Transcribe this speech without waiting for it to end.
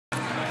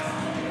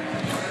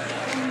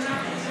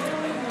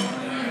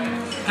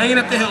hanging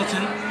at the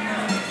Hilton,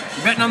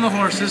 betting on the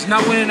horses,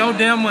 not winning no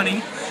damn money.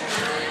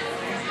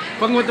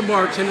 Fucking with the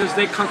bartenders,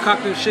 they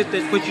concocting shit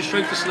that put you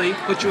straight to sleep,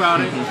 put you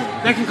out in.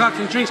 They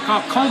concocting drinks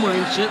called coma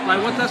and shit.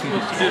 Like, what's that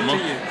supposed to do to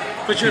you?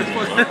 Put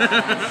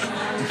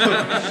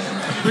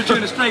you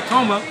in a straight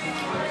coma.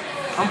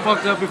 I'm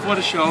fucked up before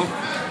the show.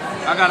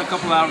 I got a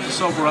couple hours to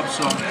sober up,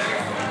 so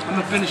I'm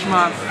gonna finish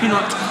my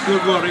peanut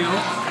Gregorio.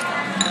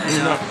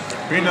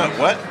 Peanut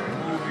what?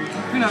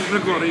 Peanut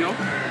Gregorio.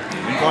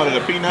 You call it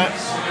a peanut?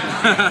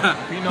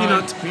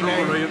 Peanut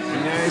Gregorio.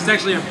 It's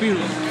actually a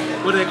pinot.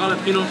 What do they call it?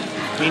 Pinot?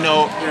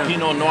 Pinot, yeah.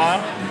 Pinot Noir?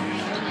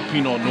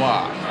 Pinot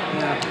Noir.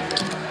 Yeah.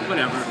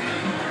 Whatever.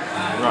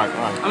 Right.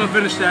 I'm gonna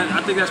finish that.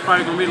 I think that's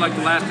probably gonna be like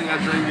the last thing I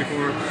drink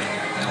before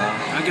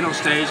I get on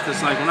stage.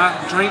 Cause like when I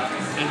drink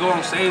and go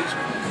on stage,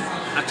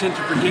 I tend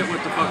to forget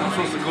what the fuck I'm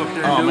supposed to go up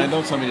there and do. Oh man,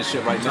 don't tell me this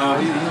shit right now.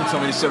 You don't tell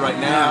me this shit right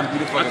now. Yeah,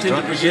 I tend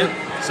to forget.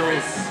 So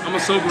I'm gonna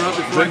sober up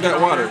before drink that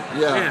water.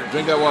 Yeah,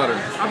 drink that water.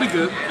 I'll be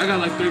good. I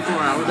got like 3-4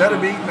 hours. That'll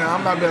be. Now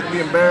I'm not about to be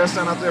embarrassed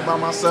out there by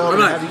myself.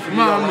 Right.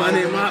 My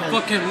money, my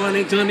fucking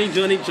money, Johnny.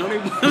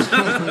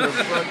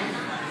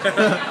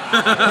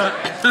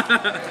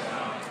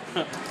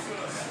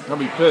 I'll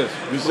be pissed.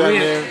 We sat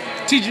there.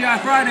 TGI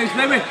Fridays,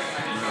 baby.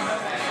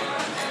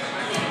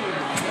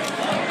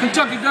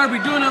 Kentucky Derby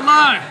doing it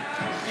live.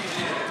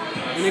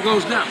 And it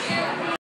goes down.